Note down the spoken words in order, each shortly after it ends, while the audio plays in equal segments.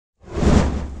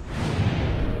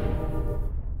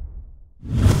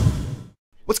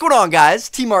What's going on, guys?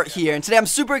 T-Mart here, and today I'm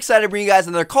super excited to bring you guys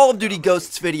another Call of Duty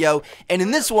Ghosts video, and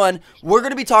in this one, we're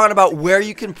going to be talking about where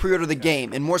you can pre-order the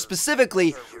game, and more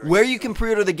specifically, where you can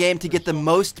pre-order the game to get the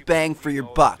most bang for your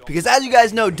buck, because as you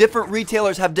guys know, different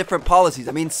retailers have different policies.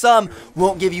 I mean, some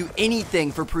won't give you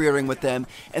anything for pre-ordering with them,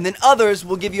 and then others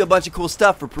will give you a bunch of cool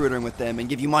stuff for pre-ordering with them, and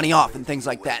give you money off, and things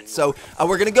like that. So,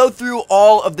 we're going to go through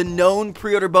all of the known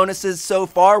pre-order bonuses so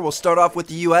far. We'll start off with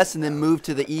the US, and then move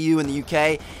to the EU and the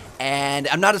UK. And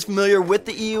I'm not as familiar with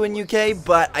the EU and UK,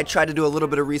 but I tried to do a little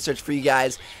bit of research for you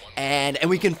guys, and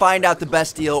we can find out the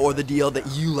best deal or the deal that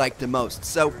you like the most.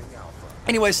 So,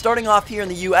 anyway, starting off here in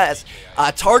the US,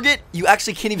 Target, you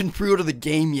actually can't even pre-order the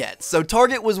game yet. So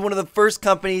Target was one of the first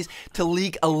companies to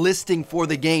leak a listing for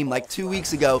the game like 2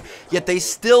 weeks ago, yet they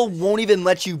still won't even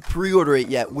let you pre-order it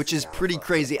yet, which is pretty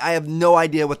crazy. I have no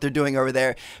idea what they're doing over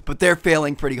there, but they're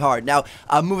failing pretty hard. Now,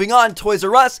 moving on, Toys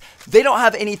R Us, they don't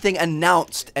have anything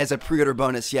announced as a pre-order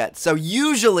bonus yet. So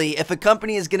usually, if a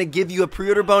company is going to give you a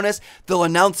pre-order bonus, they'll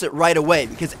announce it right away,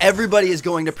 because everybody is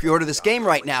going to pre-order this game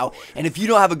right now, and if you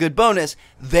don't have a good bonus,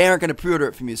 they aren't going to pre-order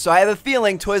it from you. So I have a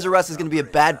feeling Toys R Us is going to be a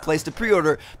bad place to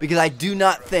pre-order, because I do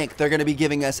not think they're going to be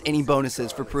giving us any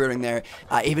bonuses for pre-ordering there,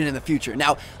 even in the future.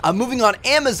 Now, moving on,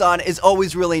 Amazon is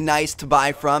always really nice to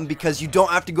buy from, because you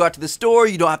don't have to go out to the store,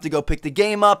 you don't have to go pick the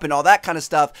game up and all that kind of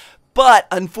stuff. But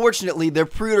unfortunately, their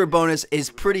pre-order bonus is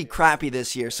pretty crappy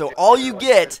this year. So all you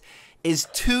get is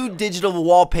 2 digital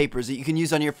wallpapers that you can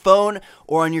use on your phone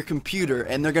or on your computer,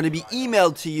 and they're going to be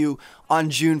emailed to you on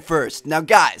June 1st. Now,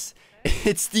 guys,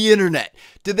 it's the internet.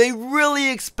 Do they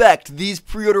really expect these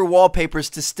pre-order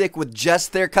wallpapers to stick with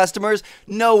just their customers?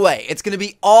 No way. It's going to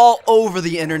be all over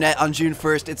the internet on June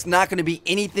 1st. It's not going to be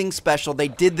anything special. They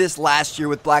did this last year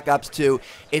with Black Ops 2.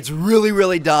 It's really,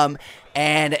 really dumb.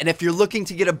 And if you're looking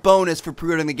to get a bonus for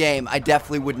pre-ordering the game, I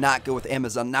definitely would not go with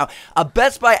Amazon. Now,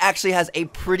 Best Buy actually has a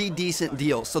pretty decent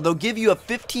deal. So they'll give you a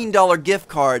 $15 gift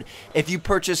card if you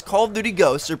purchase Call of Duty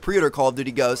Ghosts or pre-order Call of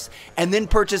Duty Ghosts and then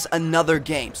purchase another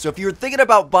game. So if you're thinking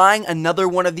about buying another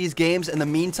one of these games in the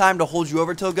meantime to hold you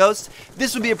over till Ghosts,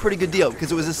 this would be a pretty good deal, because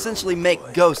it was essentially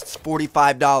make Ghosts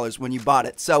 $45 when you bought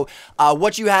it. So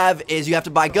what you have is you have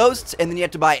to buy Ghosts, and then you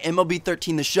have to buy MLB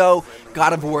 13 The Show,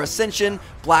 God of War Ascension,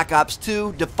 Black Ops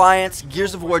 2, Defiance,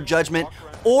 Gears of War Judgment,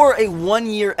 or a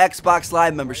 1-year Xbox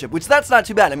Live membership, which that's not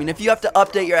too bad. I mean, if you have to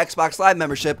update your Xbox Live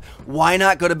membership, why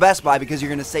not go to Best Buy, because you're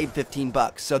going to save 15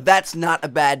 bucks. So that's not a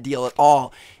bad deal at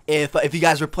all if you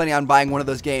guys were planning on buying one of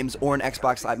those games or an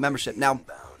Xbox Live membership. Now,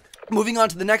 moving on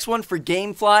to the next one for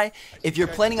GameFly, if you're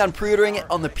planning on pre-ordering it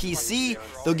on the PC,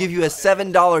 they'll give you a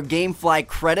 $7 GameFly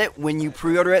credit when you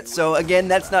pre-order it. So again,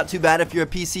 that's not too bad. If you're a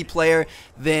PC player,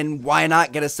 then why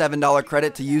not get a $7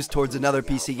 credit to use towards another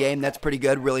PC game? That's pretty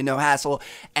good, really no hassle.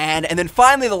 And then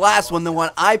finally, the last one, the one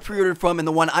I pre-ordered from and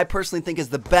the one I personally think is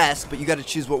the best, but you got to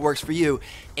choose what works for you,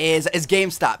 is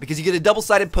GameStop, because you get a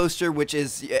double-sided poster, which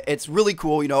is, it's really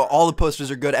cool. You know, all the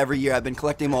posters are good every year. I've been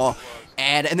collecting them all.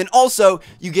 And then also,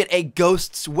 you get a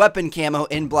Ghosts weapon camo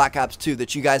in Black Ops 2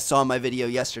 that you guys saw in my video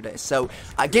yesterday. So,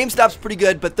 GameStop's pretty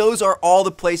good, but those are all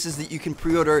the places that you can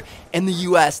pre-order in the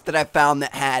US that I found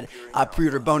that had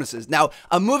pre-order bonuses. Now,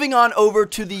 moving on over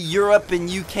to the Europe and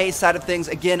UK side of things,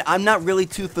 again, I'm not really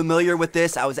too familiar with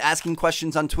this. I was asking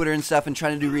questions on Twitter and stuff and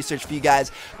trying to do research for you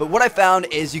guys, but what I found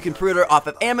is you can pre-order off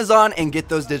of Amazon and get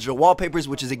those digital wallpapers,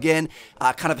 which is, again,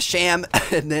 kind of a sham.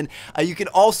 And then you can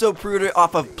also pre-order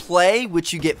off of Play,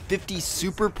 which you get 50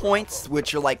 super points,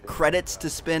 which are like credits to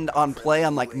spend on Play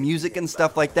on like music and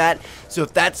stuff like that. So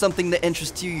if that's something that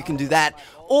interests you, you can do that.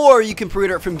 Or you can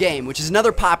pre-order it from Game, which is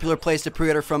another popular place to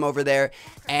pre-order from over there.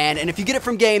 And if you get it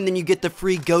from Game, then you get the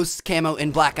free Ghosts camo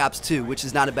in Black Ops 2, which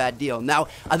is not a bad deal. Now,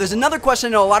 there's another question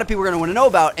I know a lot of people are going to want to know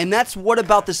about, and that's what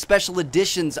about the special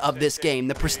editions of this game,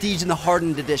 the Prestige and the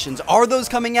Hardened editions? Are those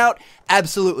coming out?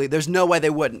 Absolutely. There's no way they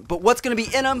wouldn't. But what's going to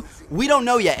be in them? We don't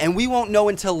know yet, and we won't know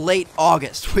until late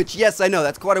August, which, yes, I know,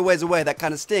 that's quite a ways away. That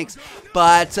kind of stinks.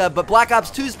 But Black Ops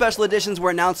 2 special editions were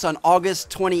announced on August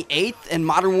 28th, and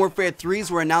Modern Warfare 3s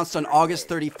were announced on August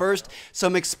 31st, so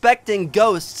I'm expecting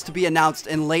Ghosts to be announced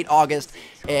in late August,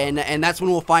 and that's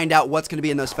when we'll find out what's going to be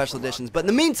in those special editions. But in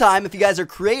the meantime, if you guys are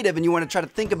creative and you want to try to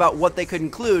think about what they could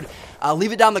include,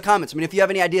 leave it down in the comments. I mean, if you have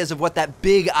any ideas of what that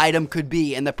big item could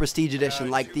be in the Prestige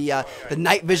edition, like the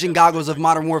night vision goggles of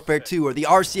Modern Warfare 2, or the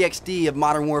RCXD of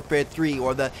Modern Warfare 3,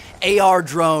 or the AR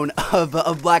drone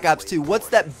of Black Ops 2, what's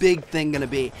that big thing going to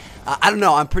be? I don't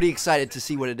know. I'm pretty excited to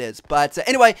see what it is. But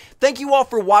anyway, thank you all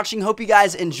for watching. Hope you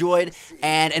guys enjoyed.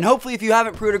 And hopefully if you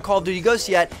haven't pre-ordered Call of Duty Ghosts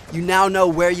yet, you now know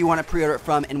where you want to pre-order it from.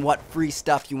 from and what free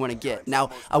stuff you want to get. Now,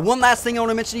 one last thing I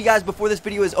want to mention to you guys before this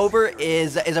video is over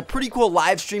is a pretty cool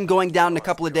live stream going down in a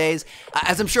couple of days.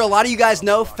 As I'm sure a lot of you guys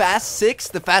know, Fast 6,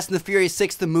 the Fast and the Furious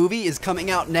 6, the movie, is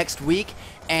coming out next week.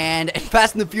 And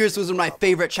Fast and the Furious was one of my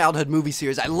favorite childhood movie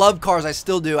series. I love cars, I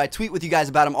still do. I tweet with you guys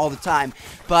about them all the time.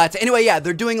 But anyway, yeah,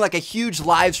 they're doing like a huge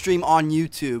live stream on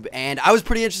YouTube. And I was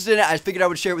pretty interested in it. I figured I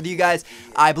would share it with you guys.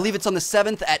 I believe it's on the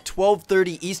 7th at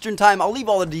 12:30 Eastern Time. I'll leave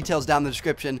all the details down in the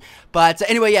description. But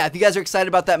anyway, yeah, if you guys are excited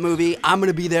about that movie, I'm going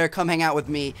to be there. Come hang out with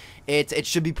me. It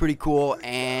should be pretty cool.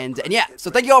 And yeah,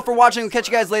 so thank you all for watching. We'll catch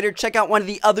you guys later. Check out one of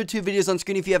the other 2 videos on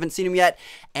screen if you haven't seen them yet.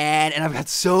 And I've got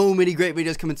so many great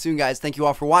videos coming soon, guys. Thank you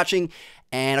all for watching,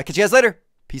 and I'll catch you guys later.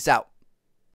 Peace out.